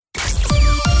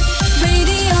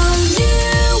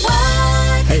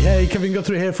Stephen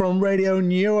Guthrie here from Radio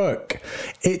Newark.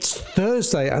 It's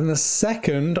Thursday and the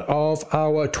second of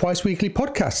our twice weekly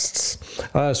podcasts.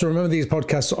 So remember, these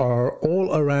podcasts are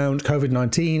all around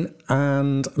COVID-19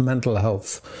 and mental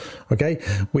health. Okay,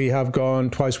 we have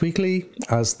gone twice weekly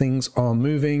as things are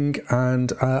moving,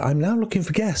 and I'm now looking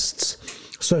for guests.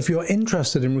 So if you're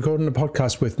interested in recording a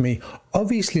podcast with me,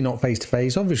 obviously not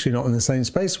face-to-face, obviously not in the same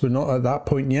space, we're not at that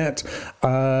point yet,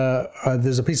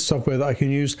 there's a piece of software that I can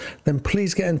use, then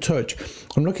please get in touch.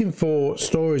 I'm looking for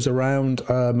stories around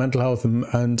mental health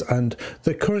and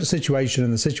the current situation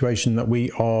and the situation that we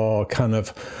are kind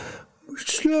of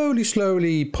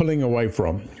slowly pulling away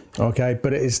from, okay?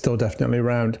 But it is still definitely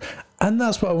around. And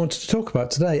that's what I wanted to talk about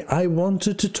today. I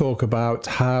wanted to talk about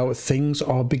how things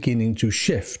are beginning to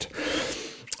shift.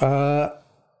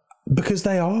 Because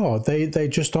they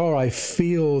just are. I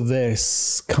feel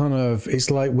this kind of, it's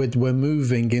like we're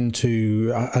moving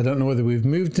into, I don't know whether we've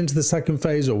moved into the second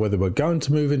phase or whether we're going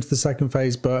to move into the second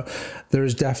phase, but there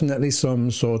is definitely some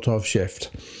sort of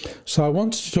shift. So I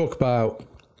wanted to talk about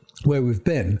where we've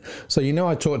been. So,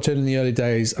 I talked in the early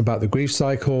days about the grief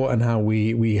cycle and how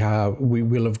we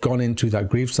will have gone into that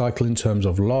grief cycle in terms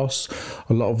of loss.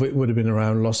 A lot of it would have been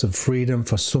around loss of freedom.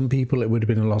 For some people, it would have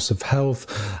been a loss of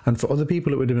health. And for other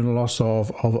people, it would have been a loss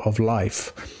of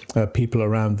life, people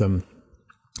around them.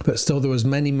 But still, there was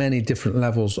many different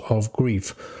levels of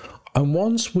grief. And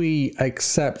once we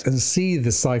accept and see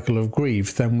the cycle of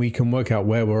grief, then we can work out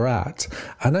where we're at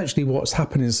and actually what's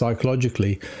happening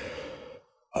psychologically.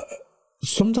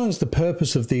 Sometimes the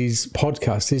purpose of these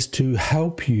podcasts is to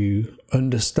help you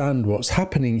understand what's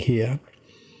happening here.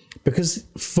 Because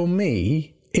for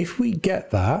me, if we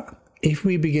get that, if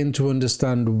we begin to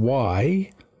understand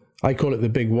why, I call it the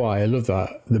big why, I love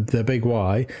that, the big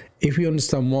why. If we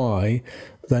understand why,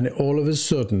 then it all of a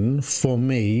sudden, for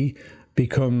me,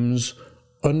 becomes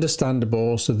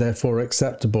understandable, so therefore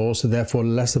acceptable, so therefore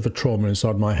less of a trauma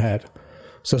inside my head.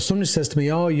 So if somebody says to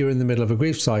me, oh, you're in the middle of a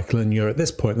grief cycle and you're at this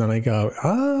point, then I go,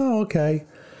 oh, okay.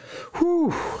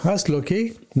 Whew, that's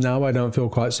lucky. Now I don't feel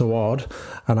quite so odd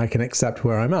and I can accept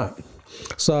where I'm at.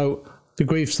 So the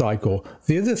grief cycle.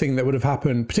 The other thing that would have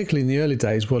happened, particularly in the early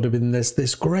days, would have been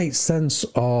this great sense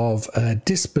of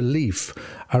disbelief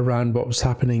around what was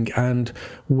happening. And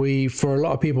for a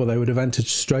lot of people, they would have entered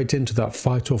straight into that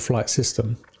fight or flight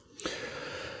system.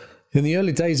 In the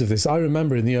early days of this, I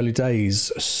remember in the early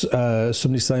days,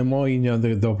 somebody saying, well,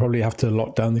 they'll probably have to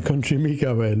lock down the country. Me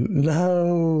going,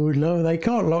 no, they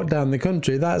can't lock down the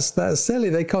country. That's silly.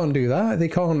 They can't do that. They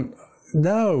can't,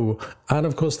 no. And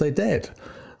of course they did.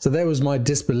 So there was my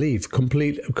disbelief,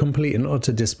 complete and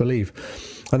utter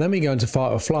disbelief. And then we go into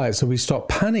fight or flight. So we start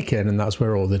panicking, and that's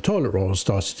where all the toilet rolls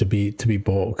started to be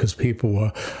bought, because people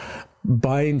were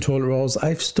buying toilet rolls.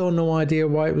 I've still no idea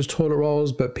why it was toilet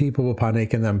rolls, but people were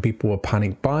panicking, and people were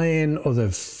panic buying other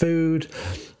food.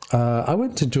 I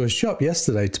went into a shop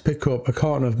yesterday to pick up a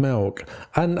carton of milk,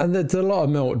 and there's a lot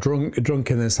of milk drunk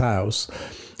in this house.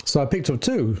 So I picked up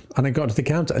two, and I got to the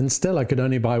counter, and still I could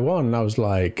only buy one. And I was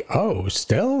like, oh,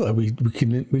 still? We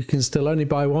can still only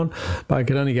buy one, but I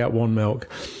could only get one milk.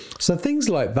 So things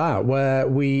like that, where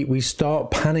we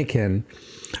start panicking.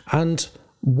 And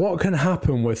what can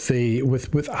happen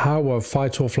with our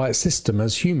fight or flight system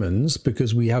as humans,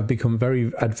 because we have become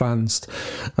very advanced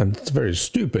and very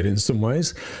stupid in some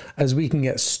ways, as we can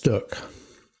get stuck.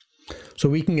 So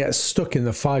we can get stuck in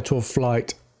the fight or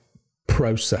flight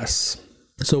process.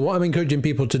 So what I'm encouraging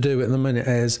people to do at the minute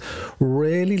is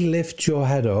really lift your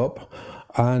head up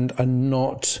and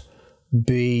not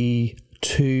be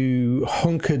too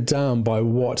hunkered down by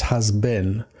what has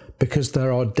been, because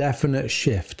there are definite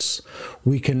shifts.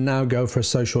 We can now go for a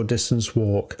social distance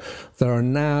walk. There are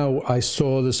now, I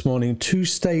saw this morning, 2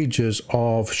 stages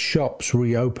of shops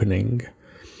reopening.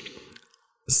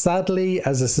 Sadly,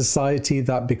 as a society,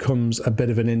 that becomes a bit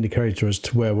of an indicator as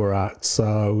to where we're at.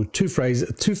 So two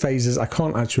phases, I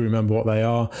can't actually remember what they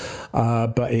are,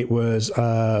 but it was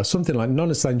something like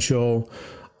non-essential,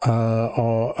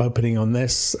 or opening on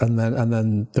this, and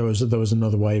then there was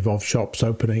another wave of shops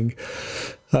opening,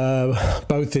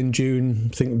 both in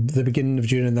June, I think the beginning of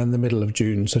June and then the middle of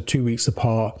June, so 2 weeks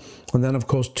apart. And then of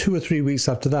course 2 or 3 weeks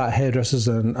after that, hairdressers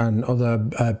and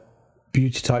other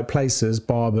beauty type places,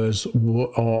 barbers,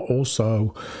 are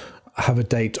also have a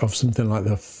date of something like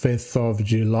the 4th of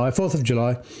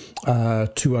July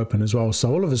to open as well.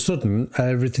 So all of a sudden,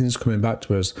 everything's coming back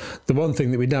to us. The one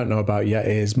thing that we don't know about yet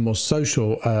is more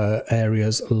social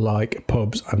areas like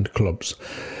pubs and clubs.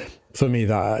 For me,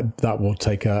 that will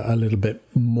take a little bit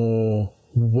more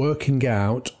working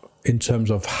out in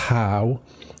terms of how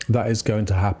that is going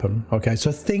to happen. Okay,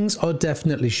 so things are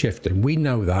definitely shifting. We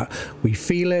know that. We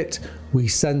feel it. We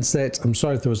sense it. I'm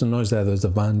sorry if there was a noise there. There's a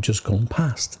van just gone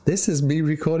past. This is me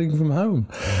recording from home.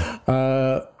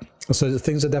 So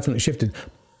things are definitely shifting.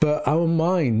 But our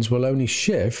minds will only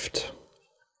shift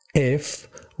if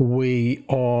we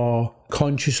are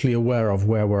consciously aware of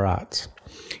where we're at.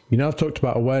 You know, I've talked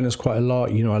about awareness quite a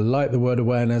lot. You know, I like the word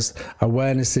awareness.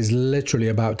 Awareness is literally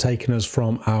about taking us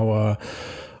from our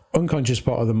unconscious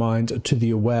part of the mind to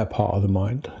the aware part of the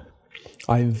mind.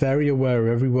 I'm very aware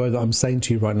of every word that I'm saying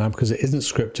to you right now because it isn't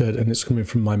scripted and it's coming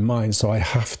from my mind. So I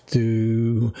have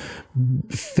to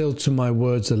filter my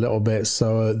words a little bit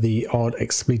so the odd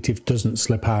expletive doesn't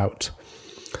slip out.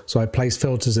 So I place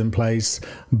filters in place,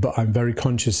 but I'm very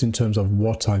conscious in terms of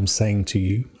what I'm saying to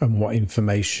you and what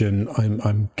information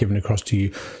I'm giving across to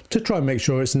you to try and make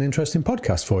sure it's an interesting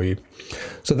podcast for you.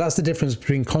 So that's the difference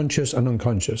between conscious and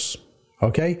unconscious.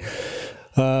 Okay?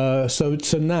 So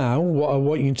now what I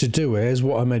want you to do is,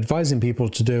 what I'm advising people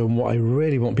to do and what I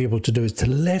really want people to do is to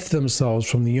lift themselves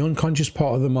from the unconscious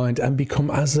part of the mind and become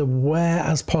as aware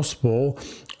as possible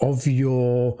of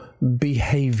your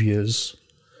behaviors.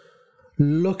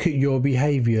 Look at your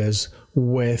behaviors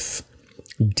with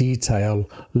detail.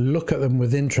 Look at them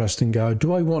with interest and go,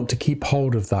 do I want to keep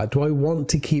hold of that? Do I want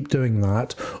to keep doing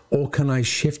that? Or can I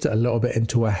shift it a little bit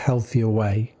into a healthier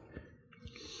way?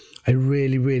 I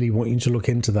really, really want you to look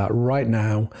into that right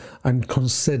now and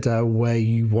consider where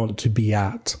you want to be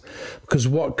at. Because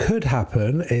what could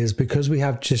happen is, because we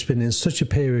have just been in such a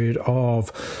period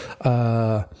of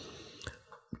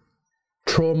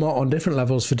trauma on different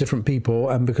levels for different people,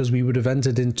 and because we would have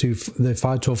entered into the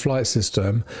fight or flight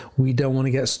system, we don't want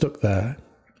to get stuck there.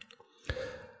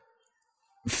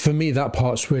 For me, that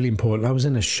part's really important. I was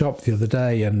in a shop the other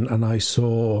day and I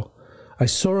saw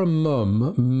a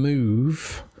mum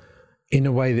move in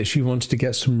a way that she wanted to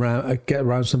get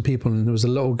around some people, and there was a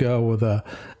little girl with her,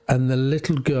 and the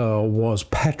little girl was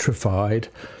petrified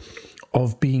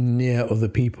of being near other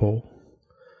people.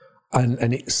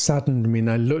 And it saddened me, and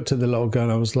I looked at the little girl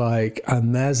and I was like,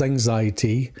 and there's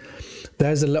anxiety.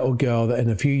 There's a little girl that in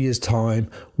a few years' time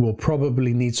will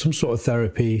probably need some sort of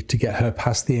therapy to get her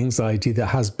past the anxiety that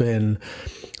has been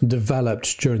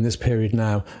developed during this period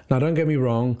now. Now, don't get me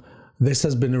wrong, this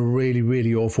has been a really,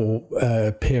 really awful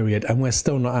period, and we're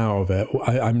still not out of it.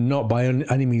 I'm not by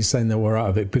any means saying that we're out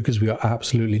of it, because we are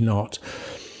absolutely not.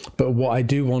 But what I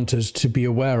do want us to be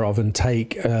aware of and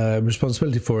take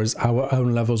responsibility for is our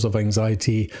own levels of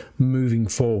anxiety moving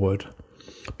forward,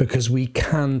 because we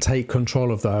can take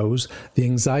control of those. The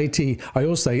anxiety, I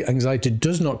always say, anxiety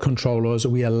does not control us.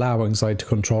 We allow anxiety to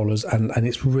control us. And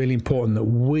it's really important that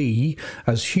we,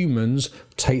 as humans,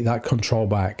 take that control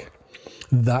back.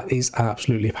 That is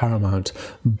absolutely paramount.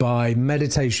 By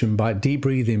meditation, by deep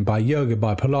breathing, by yoga,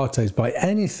 by Pilates, by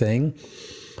anything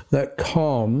that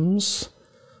calms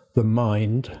the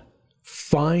mind,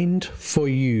 find for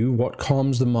you what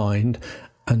calms the mind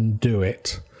and do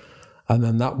it. And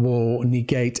then that will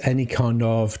negate any kind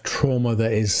of trauma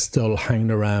that is still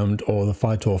hanging around, or the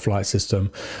fight or flight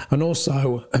system. And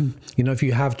also, you know, if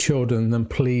you have children, then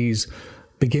please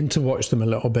begin to watch them a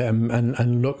little bit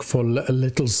and look for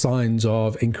little signs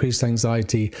of increased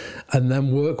anxiety, and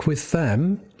then work with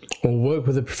them, or work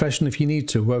with a professional if you need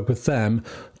to, work with them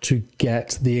to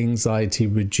get the anxiety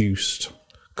reduced,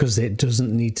 because it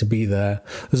doesn't need to be there.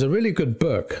 There's a really good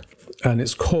book, and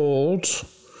it's called,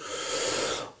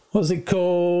 what's it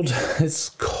called? It's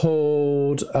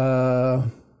called,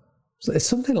 it's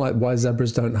something like Why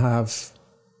Zebras Don't Have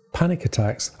Panic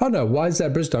Attacks. Oh no, Why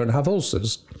Zebras Don't Have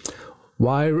Ulcers.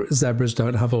 Why Zebras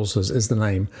Don't Have Ulcers is the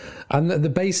name. And the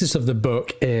basis of the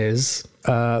book is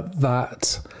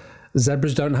that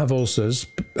zebras don't have ulcers,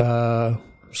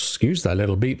 excuse that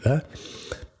little beep there,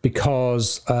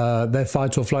 because their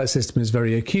fight or flight system is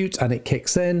very acute and it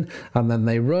kicks in, and then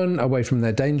they run away from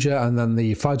their danger, and then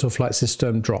the fight or flight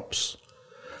system drops.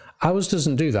 Ours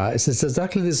doesn't do that. It's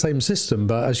exactly the same system,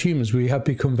 but as humans, we have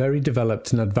become very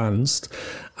developed and advanced.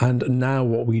 And now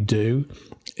what we do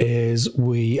is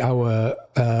our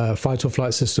fight or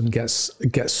flight system gets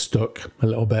stuck a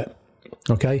little bit.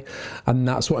 Okay, and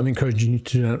that's what I'm encouraging you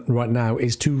to do right now,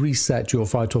 is to reset your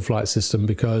fight or flight system,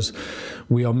 because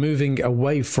we are moving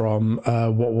away from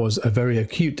what was a very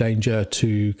acute danger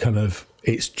to kind of,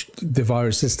 the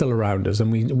virus is still around us,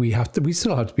 and we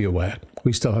still have to be aware.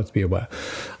 We still have to be aware,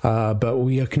 but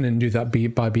we can do that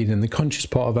by being in the conscious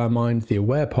part of our mind, the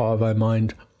aware part of our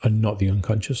mind, and not the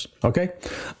unconscious. Okay,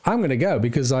 I'm going to go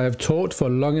because I have talked for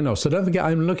long enough. So don't forget,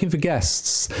 I'm looking for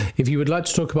guests. If you would like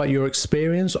to talk about your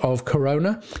experience of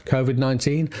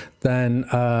COVID-19, then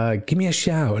give me a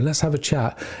shout and let's have a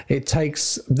chat. It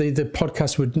takes, the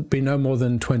podcast would be no more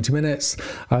than 20 minutes,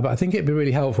 but I think it'd be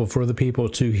really helpful for other people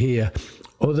to hear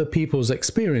other people's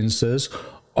experiences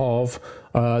of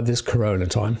this Corona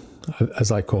time,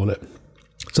 as I call it.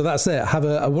 So that's it. Have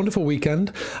a wonderful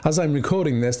weekend. As I'm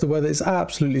recording this, the weather is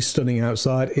absolutely stunning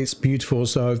outside. It's beautiful.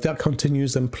 So if that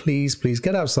continues, then please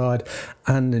get outside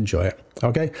and enjoy it.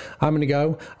 Okay, I'm going to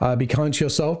go. Be kind to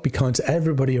yourself. Be kind to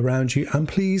everybody around you. And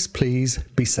please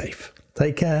be safe.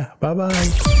 Take care. Bye-bye.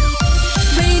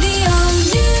 Radio